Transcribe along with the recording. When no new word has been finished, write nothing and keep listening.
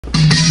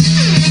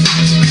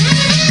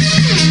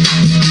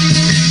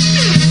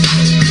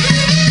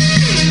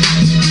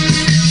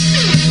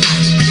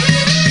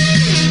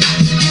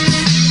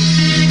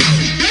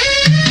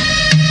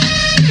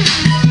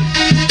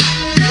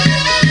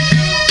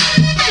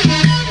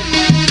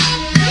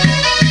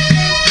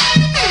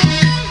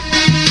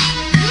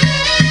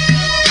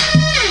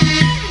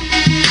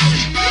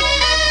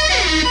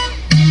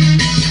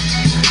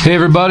Hey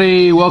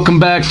everybody,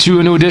 welcome back to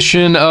a new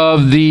edition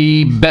of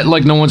the Bet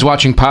Like No One's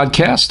Watching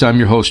podcast. I'm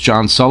your host,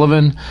 John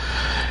Sullivan.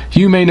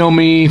 You may know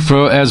me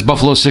as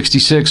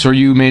Buffalo66, or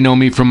you may know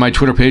me from my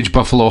Twitter page,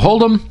 Buffalo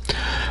Hold'em,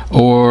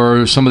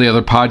 or some of the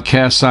other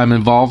podcasts I'm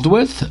involved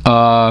with.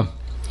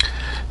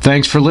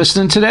 Thanks for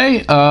listening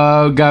today.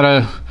 Got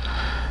a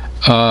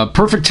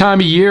perfect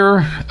time of year.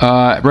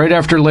 Right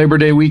after Labor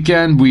Day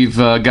weekend, we've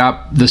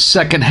got the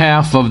second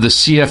half of the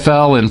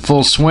CFL in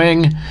full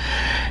swing,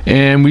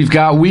 and we've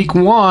got week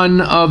one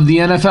of the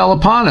NFL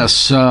upon us.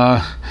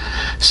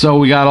 So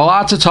we got a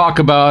lot to talk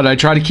about. I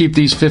try to keep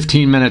these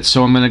 15 minutes,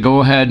 so I'm going to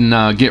go ahead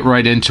and get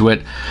right into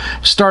it.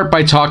 Start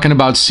by talking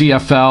about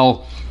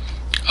CFL.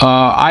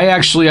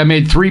 I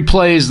made 3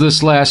 plays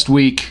this last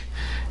week,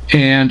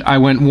 and I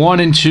went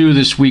 1-2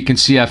 this week in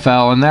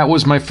CFL, and that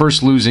was my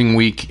first losing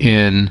week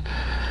in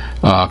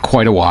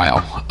quite a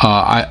while.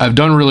 I've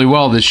done really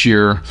well this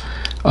year,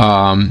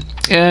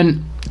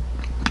 and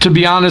to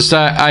be honest,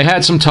 I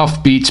had some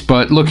tough beats,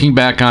 but looking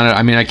back on it,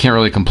 I mean, I can't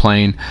really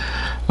complain.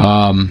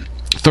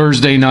 Last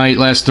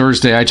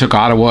Thursday, I took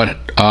Ottawa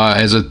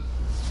as a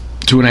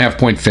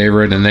 2.5-point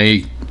favorite, and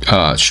they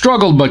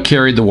struggled but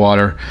carried the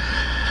water.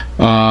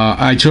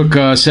 I took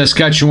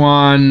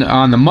Saskatchewan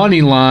on the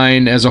money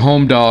line as a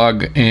home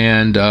dog,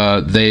 and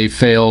they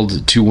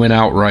failed to win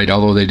outright,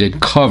 although they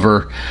did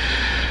cover.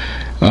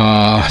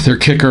 Their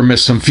kicker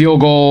missed some field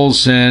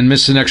goals and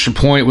missed an extra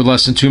point with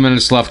less than 2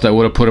 minutes left that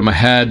would have put them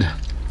ahead.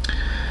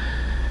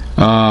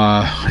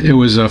 It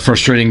was a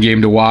frustrating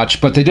game to watch,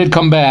 but they did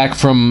come back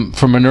from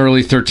an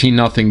early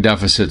 13-0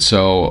 deficit,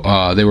 so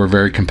they were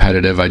very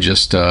competitive. It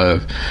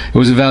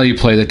was a value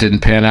play that didn't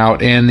pan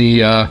out. And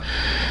the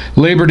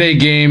Labor Day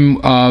game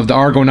of the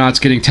Argonauts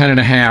getting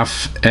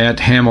 10.5 at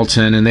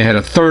Hamilton, and they had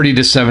a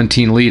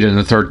 30-17 lead in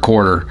the third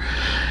quarter,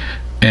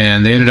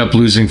 and they ended up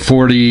losing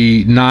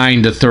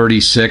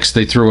 49-36.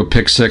 They threw a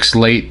pick six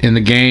late in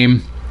the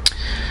game,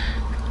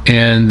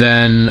 and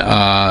then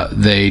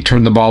they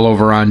turned the ball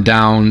over on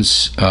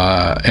downs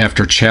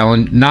after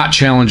not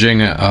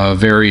challenging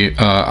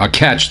a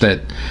catch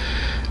that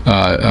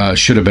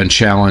should have been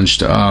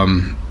challenged.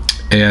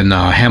 And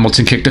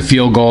Hamilton kicked a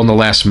field goal in the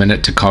last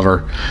minute to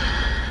cover.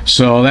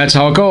 So that's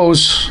how it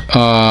goes.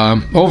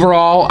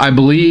 Overall, I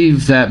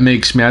believe that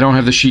makes me, I don't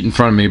have the sheet in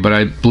front of me, but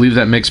I believe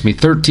that makes me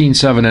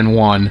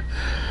 13-7-1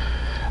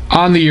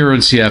 on the year in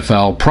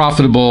CFL.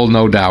 Profitable,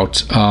 no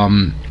doubt.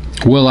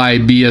 Will I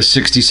be a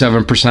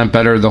 67%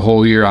 better the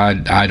whole year?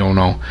 I don't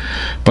know.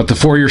 But the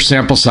 4-year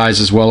sample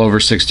size is well over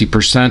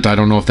 60%. I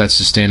don't know if that's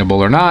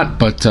sustainable or not,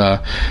 but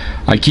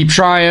I keep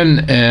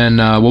trying, and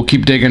we'll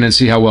keep digging and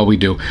see how well we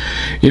do.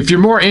 If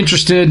you're more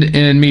interested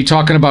in me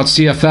talking about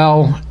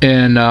CFL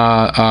and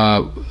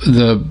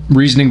the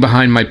reasoning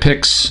behind my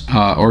picks,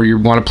 or you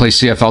want to play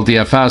CFL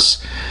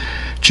DFS,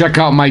 check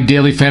out my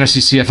daily fantasy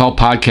CFL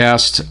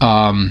podcast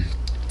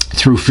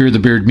through Fear the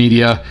Beard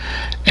Media,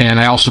 and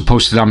I also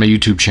posted on my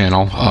YouTube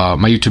channel.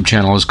 My YouTube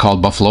channel is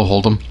called Buffalo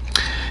Hold'em,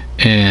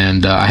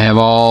 and I have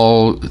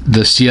all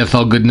the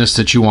CFL goodness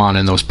that you want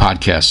in those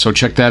podcasts, so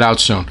check that out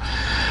soon.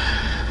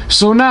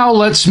 So now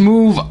let's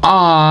move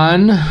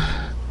on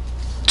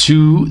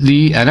to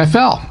the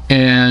NFL,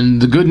 and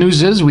the good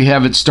news is we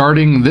have it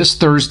starting this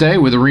Thursday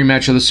with a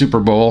rematch of the Super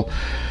Bowl,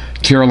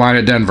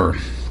 Carolina-Denver.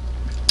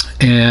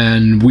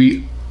 And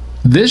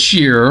this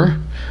year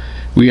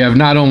we have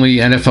not only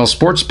NFL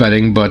sports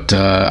betting, but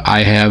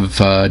I have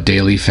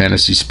daily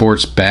fantasy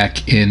sports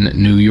back in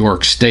New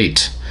York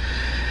State.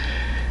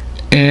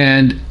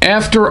 And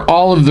after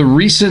all of the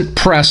recent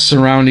press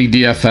surrounding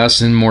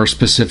DFS, and more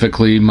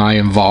specifically my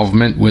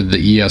involvement with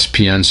the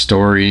ESPN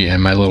story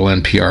and my little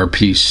NPR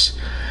piece,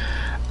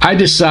 I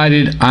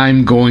decided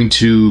I'm going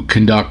to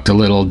conduct a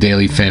little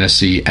daily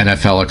fantasy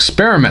NFL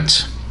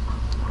experiment.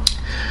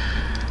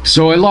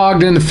 So I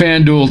logged into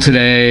FanDuel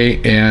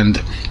today,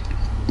 and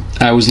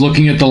I was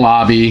looking at the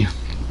lobby,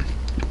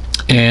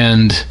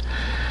 and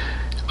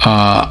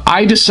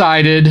I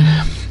decided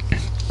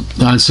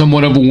on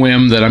somewhat of a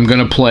whim that I'm going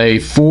to play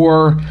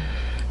 4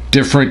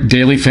 different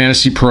daily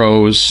fantasy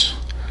pros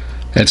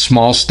at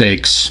small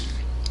stakes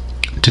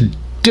to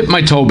dip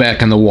my toe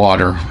back in the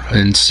water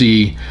and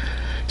see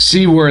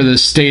where the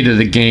state of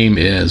the game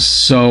is.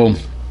 So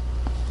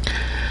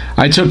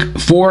I took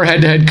 4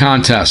 head-to-head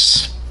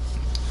contests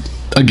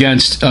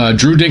against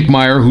Drew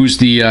Dinkmeyer, who's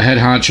the head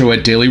honcho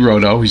at Daily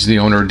Roto. He's the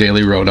owner of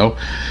Daily Roto.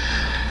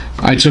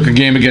 I took a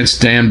game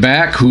against Dan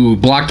Back, who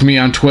blocked me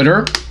on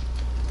Twitter.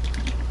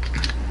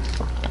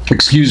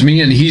 Excuse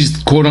me, and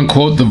he's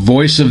quote-unquote the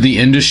voice of the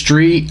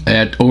industry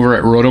over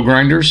at Roto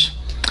Grinders.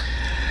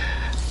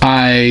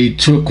 I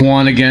took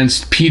one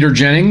against Peter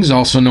Jennings,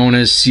 also known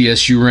as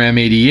CSU Ram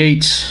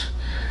 88,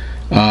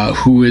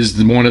 who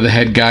is one of the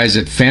head guys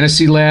at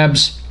Fantasy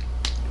Labs.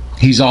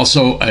 He's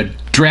also a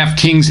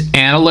DraftKings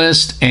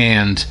analyst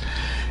and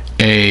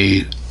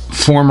a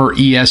former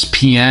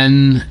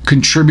ESPN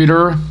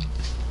contributor,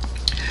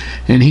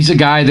 and he's a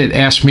guy that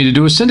asked me to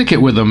do a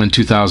syndicate with him in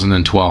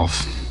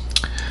 2012,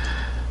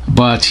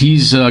 but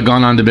he's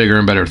gone on to bigger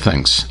and better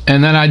things.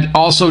 And then I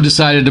also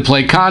decided to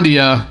play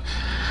Candia,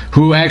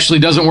 who actually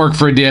doesn't work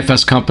for a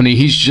DFS company.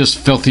 He's just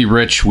filthy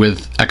rich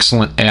with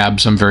excellent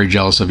abs. I'm very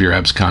jealous of your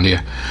abs,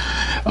 Kandia.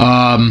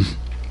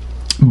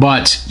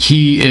 But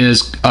he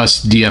is a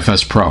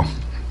DFS pro.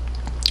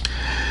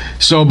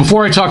 So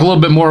before I talk a little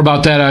bit more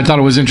about that, I thought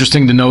it was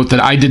interesting to note that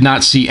I did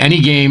not see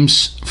any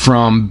games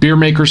from Beer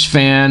Makers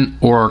Fan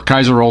or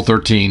Kaiser Roll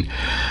 13,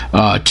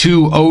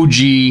 two OG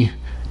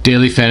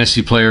daily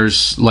fantasy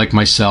players like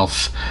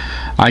myself.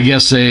 I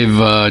guess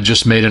they've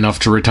just made enough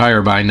to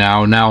retire by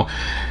now. Now,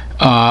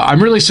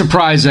 I'm really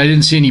surprised I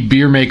didn't see any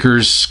Beer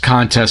Makers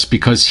contest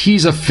because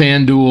he's a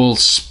FanDuel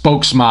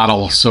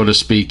spokesmodel, so to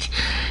speak.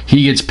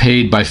 He gets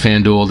paid by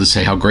FanDuel to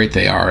say how great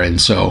they are, and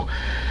so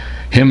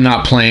him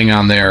not playing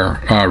on there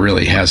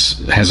really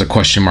has a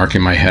question mark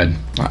in my head.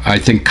 I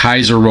think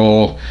Kaiser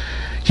Roll,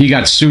 he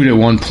got sued at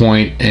one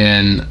point,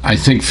 and I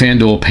think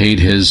FanDuel paid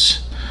his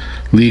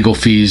legal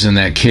fees in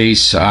that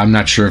case. I'm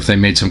not sure if they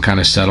made some kind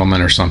of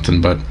settlement or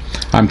something, but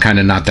I'm kind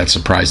of not that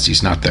surprised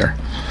he's not there.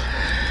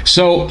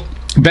 So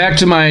back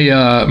to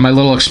my my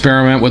little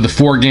experiment with the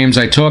 4 games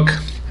I took.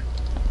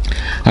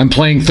 I'm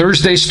playing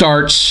Thursday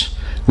starts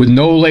with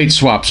no late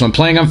swap. So I'm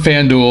playing on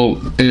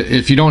FanDuel.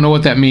 If you don't know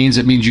what that means,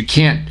 it means you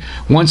can't,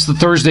 once the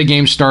Thursday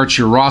game starts,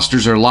 your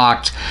rosters are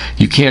locked.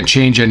 You can't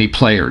change any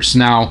players.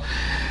 Now,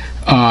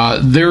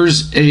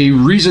 there's a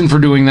reason for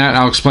doing that.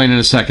 I'll explain in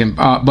a second.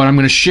 But I'm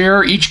going to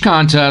share each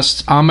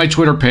contest on my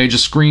Twitter page, a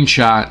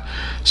screenshot,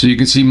 so you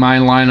can see my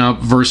lineup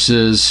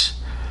versus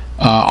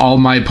all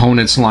my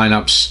opponents'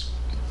 lineups.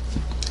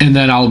 And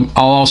then I'll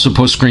also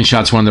post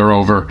screenshots when they're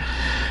over.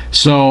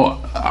 So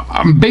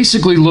I'm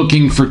basically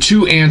looking for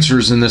 2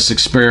 answers in this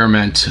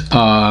experiment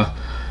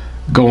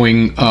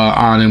going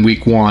on in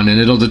week 1,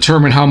 and it'll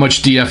determine how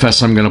much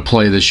DFS I'm going to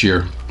play this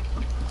year.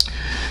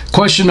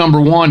 Question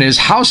number 1 is,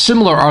 how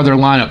similar are their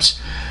lineups?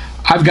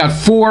 I've got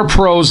 4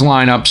 pros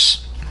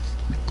lineups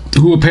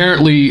who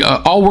apparently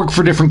all work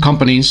for different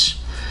companies,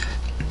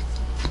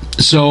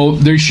 so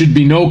there should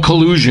be no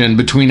collusion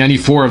between any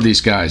 4 of these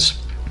guys.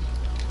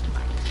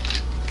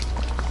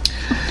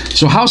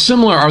 So how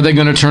similar are they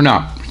going to turn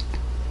out?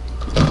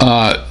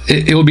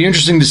 It will be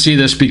interesting to see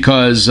this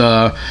because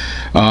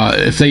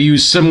if they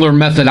use similar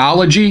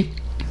methodology,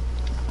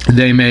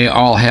 they may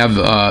all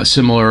have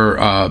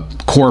similar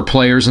core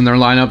players in their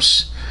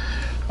lineups.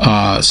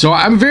 So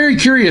I'm very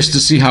curious to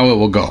see how it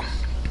will go.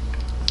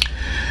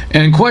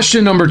 And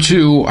question number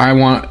 2 I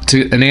want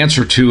an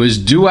answer to is,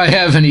 do I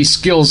have any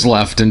skills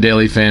left in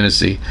daily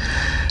fantasy?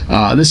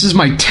 This is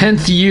my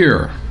 10th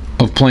year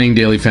of playing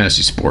daily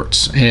fantasy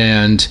sports,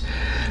 and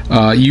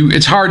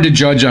it's hard to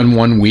judge on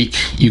 1 week.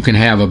 You can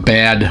have a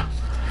bad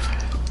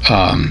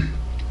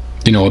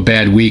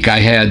week.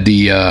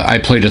 I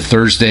played a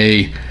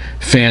Thursday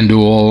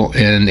FanDuel,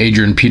 and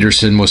Adrian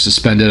Peterson was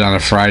suspended on a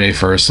Friday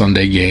for a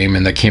Sunday game,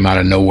 and that came out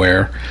of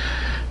nowhere.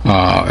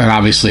 And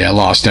obviously I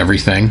lost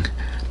everything.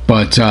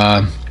 But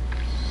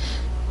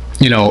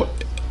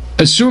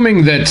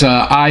assuming that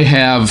I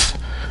have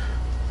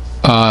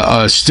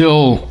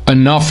still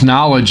enough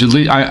knowledge, at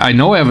least I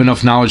know I have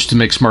enough knowledge to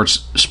make smart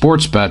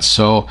sports bets,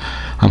 so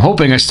I'm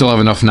hoping I still have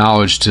enough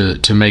knowledge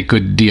to make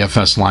good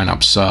DFS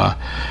lineups.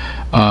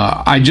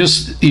 I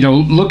just,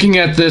 looking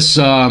at this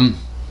from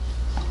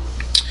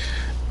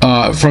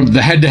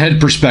the head-to-head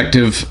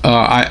perspective,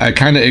 I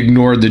kind of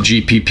ignored the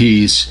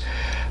GPPs,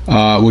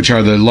 which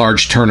are the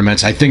large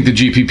tournaments. I think the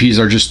GPPs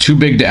are just too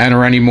big to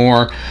enter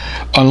anymore,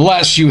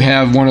 unless you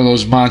have one of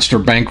those monster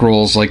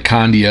bankrolls like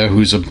Kandia,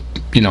 who's a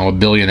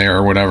billionaire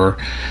or whatever.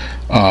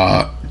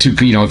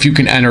 If you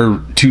can enter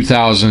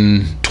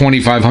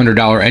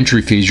 $2,500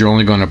 entry fees, you're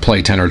only going to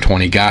play 10 or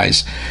 20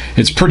 guys.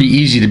 It's pretty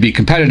easy to be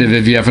competitive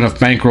if you have enough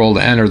bankroll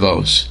to enter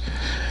those.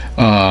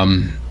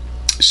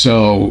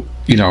 So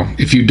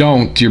if you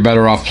don't, you're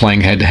better off playing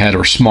head-to-head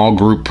or small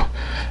group,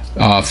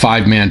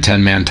 5-man,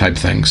 10-man type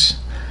things.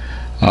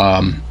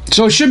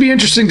 So it should be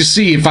interesting to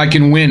see if I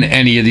can win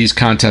any of these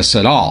contests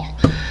at all.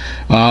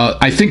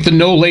 I think the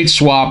no late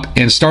swap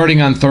and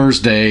starting on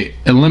Thursday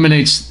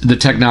eliminates the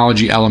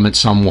technology element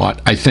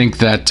somewhat. I think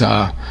that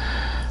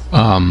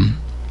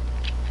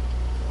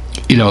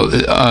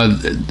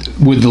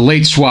with the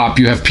late swap,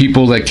 you have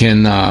people that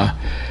can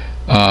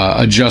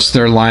adjust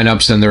their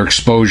lineups and their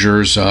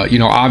exposures.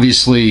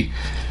 Obviously,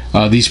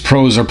 these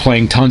pros are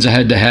playing tons of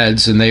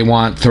head-to-heads, and they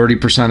want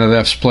 30% of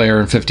this player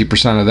and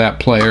 50% of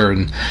that player,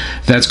 and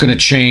that's going to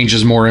change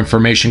as more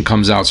information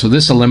comes out. So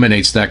this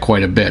eliminates that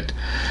quite a bit.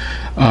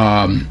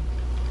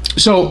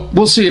 So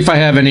we'll see if I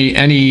have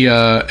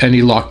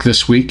any luck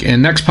this week.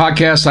 And next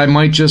podcast, I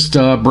might just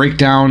break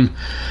down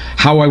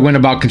how I went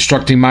about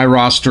constructing my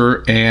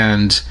roster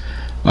and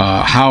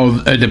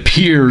how it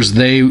appears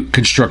they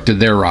constructed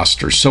their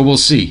rosters. So we'll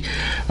see.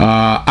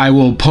 I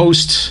will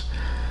post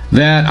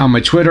that on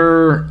my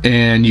Twitter,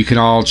 and you can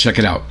all check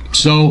it out.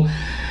 So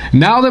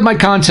now that my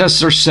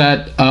contests are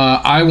set,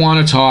 I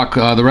want to talk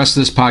the rest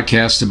of this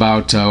podcast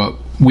about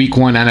Week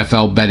 1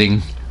 NFL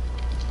betting.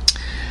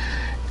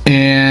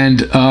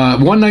 And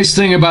one nice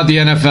thing about the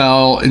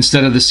NFL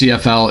instead of the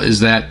CFL is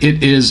that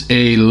it is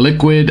a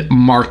liquid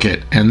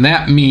market, and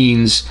that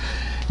means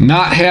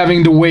not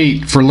having to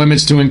wait for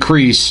limits to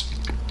increase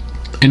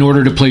in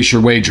order to place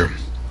your wager.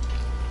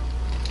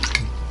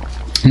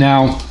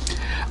 Now,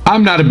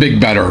 I'm not a big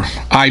bettor.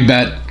 I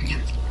bet,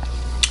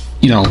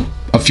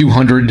 a few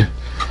hundred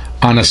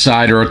on a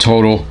side or a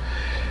total.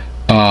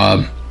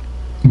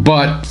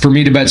 But for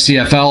me to bet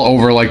CFL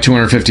over like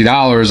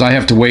 $250, I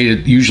have to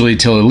wait usually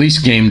till at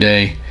least game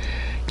day,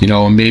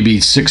 and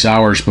maybe 6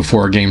 hours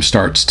before a game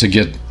starts to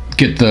get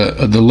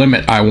the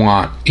limit I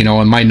want,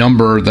 and my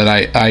number that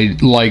I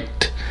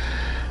liked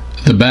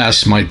the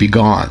best might be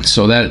gone.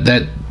 So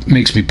that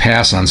makes me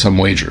pass on some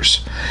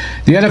wagers.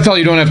 The NFL,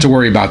 you don't have to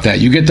worry about that.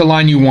 You get the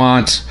line you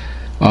want.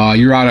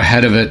 You're out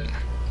ahead of it.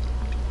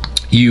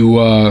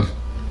 You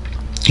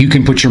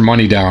can put your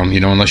money down,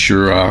 unless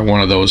you're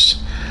one of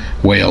those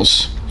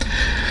whales.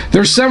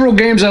 There's several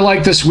games I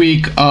like this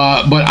week,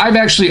 but I've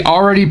actually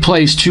already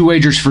placed 2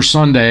 wagers for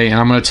Sunday, and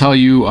I'm going to tell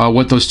you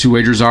what those 2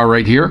 wagers are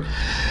right here.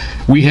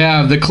 We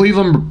have I'm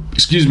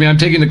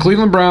taking the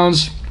Cleveland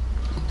Browns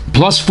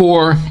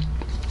 +4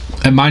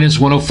 at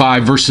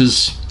 -105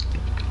 versus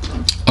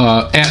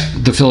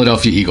at the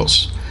Philadelphia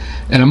Eagles.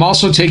 And I'm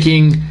also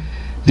taking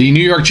the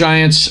New York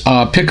Giants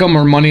pick'em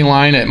or money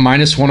line at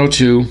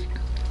 -102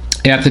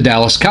 at the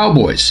Dallas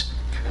Cowboys.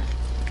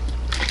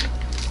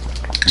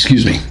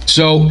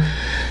 So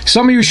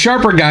some of you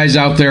sharper guys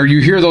out there, you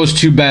hear those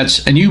 2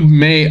 bets, and you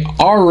may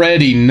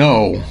already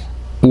know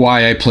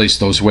why I placed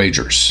those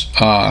wagers.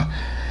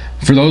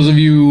 For those of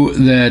you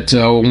that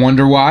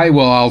wonder why,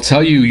 well, I'll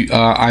tell you,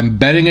 I'm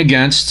betting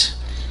against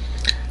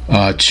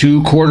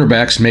 2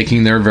 quarterbacks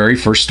making their very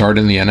first start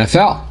in the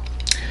NFL.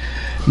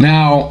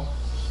 Now,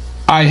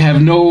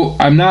 I'm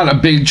not a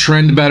big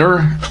trend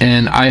bettor,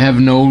 and I have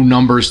no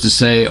numbers to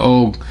say,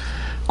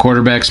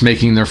 quarterbacks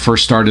making their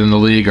first start in the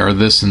league are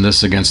this and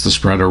this against the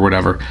spread or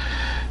whatever.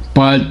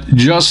 But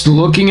just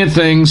looking at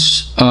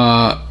things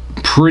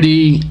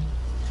pretty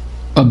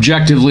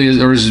objectively,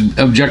 or as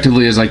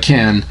objectively as I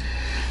can,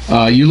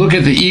 you look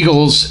at the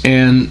Eagles,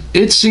 and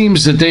it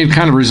seems that they've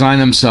kind of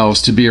resigned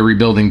themselves to be a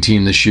rebuilding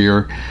team this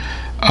year.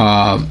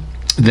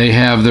 They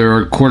have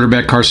their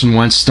quarterback Carson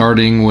Wentz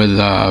starting with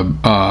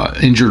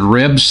injured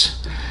ribs,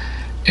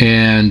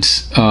 and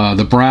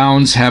the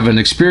Browns have an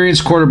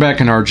experienced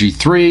quarterback in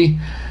RG3.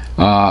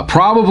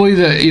 Probably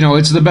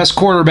it's the best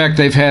quarterback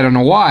they've had in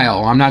a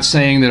while. I'm not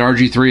saying that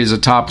RG3 is a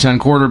top 10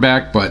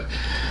 quarterback, but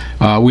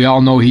we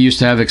all know he used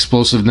to have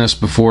explosiveness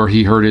before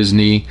he hurt his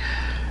knee.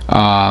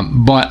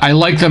 But I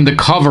like them to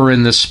cover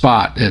in this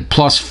spot at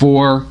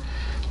 +4.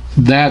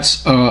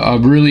 That's a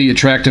really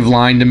attractive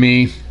line to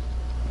me.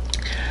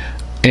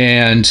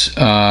 And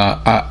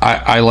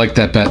I like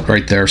that bet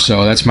right there.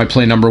 So that's my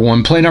play number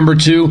 1. Play number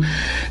 2,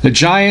 the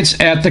Giants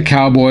at the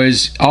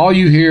Cowboys. All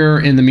you hear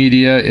in the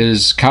media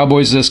is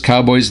Cowboys this,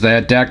 Cowboys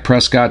that, Dak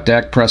Prescott,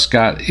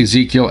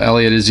 Ezekiel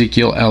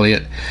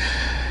Elliott.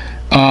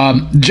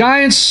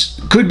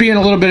 Giants could be in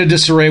a little bit of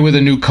disarray with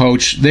a new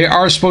coach. They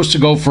are supposed to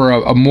go for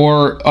a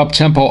more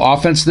up-tempo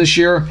offense this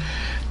year.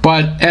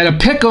 But at a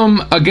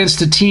pick'em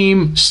against a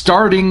team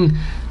starting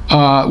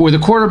with a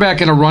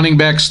quarterback and a running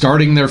back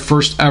starting their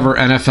first ever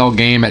NFL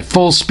game at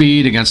full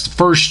speed against the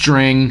first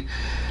string,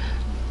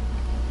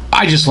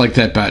 I just like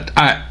that bet.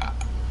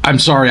 I'm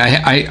sorry,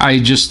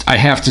 I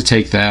have to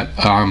take that.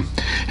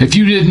 If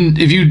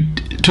you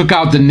took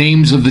out the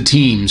names of the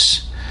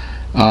teams,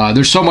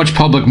 there's so much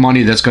public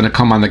money that's going to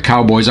come on the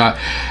Cowboys.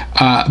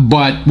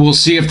 But we'll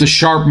see if the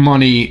sharp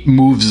money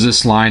moves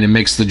this line and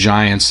makes the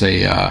Giants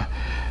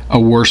a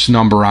worse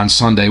number on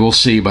Sunday. We'll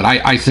see, but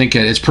I think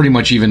it's pretty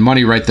much even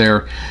money right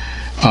there.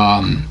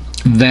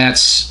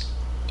 That's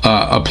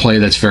a play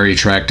that's very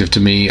attractive to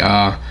me.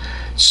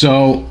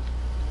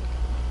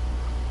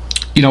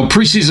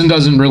 Preseason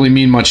doesn't really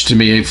mean much to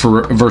me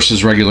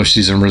versus regular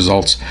season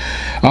results.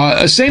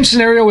 Same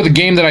scenario with a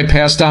game that I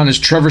passed on is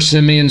Trevor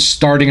Siemian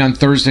starting on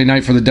Thursday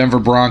night for the Denver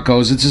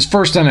Broncos. It's his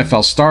first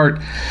NFL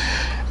start.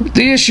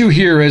 The issue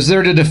here is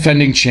they're the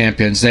defending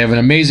champions. They have an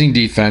amazing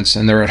defense,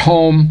 and they're at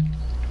home.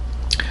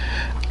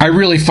 I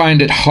really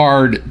find it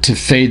hard to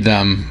fade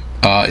them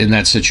in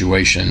that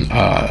situation.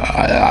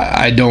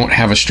 I don't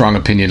have a strong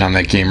opinion on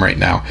that game right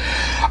now.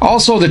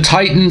 Also, the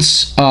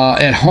Titans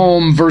at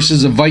home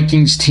versus a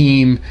Vikings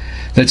team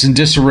that's in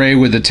disarray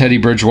with the Teddy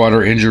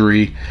Bridgewater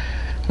injury.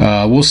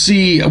 We'll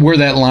see where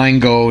that line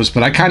goes,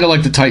 but I kind of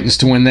like the Titans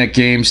to win that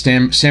game.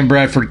 Sam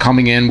Bradford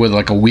coming in with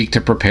like a week to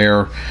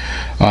prepare.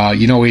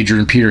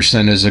 Adrian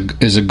Peterson is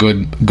a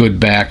good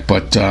back,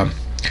 but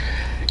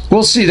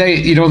we'll see.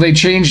 They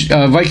changed.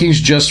 Vikings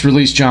just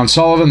released John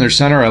Sullivan, their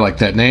center. I like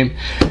that name,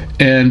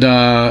 and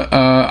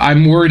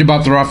I'm worried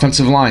about their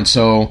offensive line.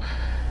 So,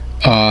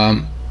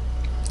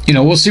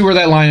 we'll see where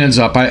that line ends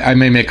up. I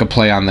may make a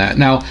play on that.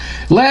 Now,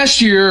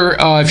 last year,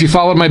 if you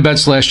followed my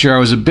bets last year, I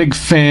was a big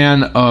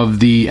fan of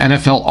the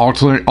NFL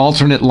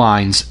alternate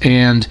lines,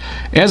 and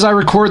as I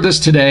record this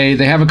today,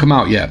 they haven't come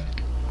out yet.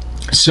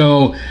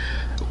 So,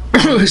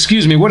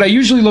 excuse me. What I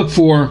usually look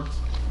for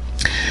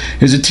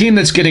is a team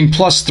that's getting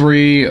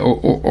 +3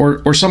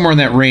 or somewhere in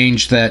that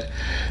range that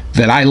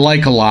I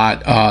like a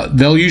lot.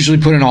 They'll usually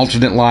put an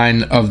alternate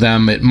line of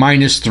them at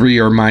 -3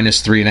 or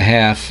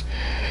 -3.5,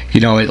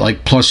 at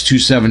like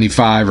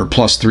 +275 or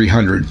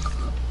 +300.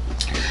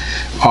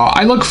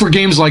 I look for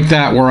games like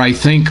that where I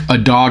think a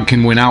dog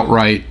can win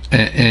outright,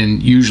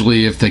 and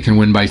usually if they can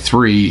win by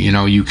 3,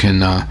 you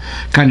can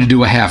kind of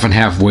do a half and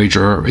half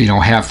wager,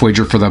 half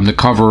wager for them to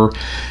cover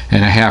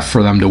and a half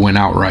for them to win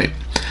outright.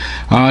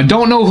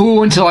 Don't know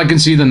who until I can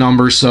see the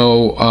numbers,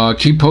 so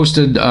keep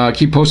posted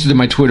in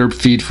my Twitter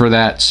feed for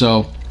that.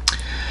 So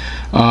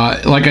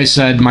like I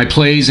said, my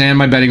plays and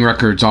my betting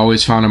records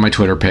always found on my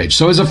Twitter page.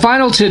 So as a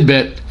final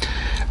tidbit,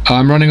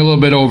 I'm running a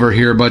little bit over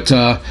here, but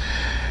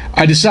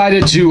I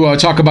decided to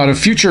talk about a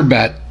future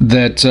bet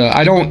that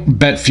I don't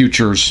bet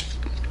futures,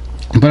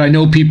 but I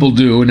know people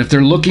do. And if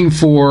they're looking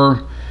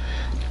for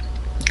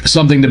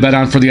something to bet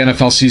on for the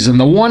NFL season,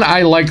 the one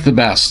I like the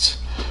best,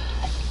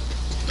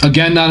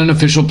 again, not an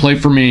official play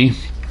for me,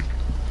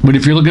 but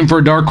if you're looking for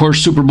a dark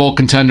horse Super Bowl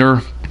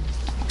contender,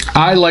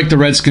 I like the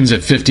Redskins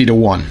at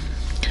 50-1.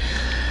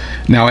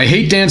 Now, I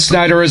hate Dan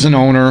Snyder as an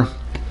owner,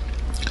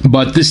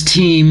 but this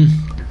team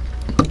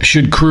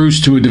should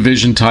cruise to a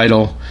division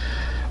title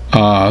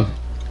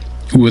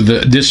with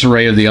the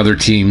disarray of the other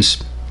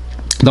teams.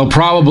 They'll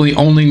probably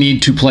only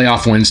need 2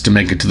 playoff wins to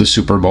make it to the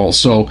Super Bowl.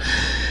 So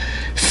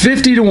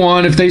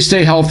 50-1, if they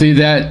stay healthy,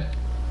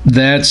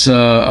 that's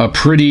a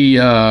pretty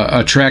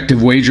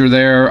attractive wager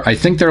there. I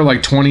think they're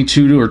like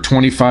 22 or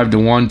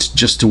 25-1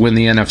 just to win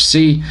the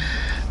NFC.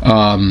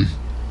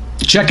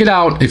 Check it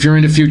out if you're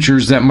into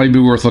futures. That might be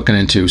worth looking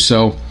into.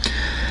 So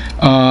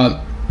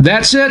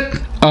that's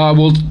it.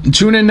 We'll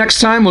tune in next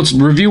time. Let's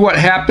review what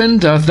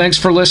happened. Thanks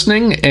for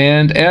listening.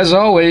 And as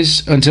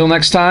always, until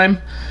next time,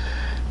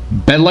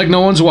 bet like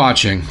no one's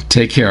watching.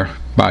 Take care.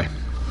 Bye.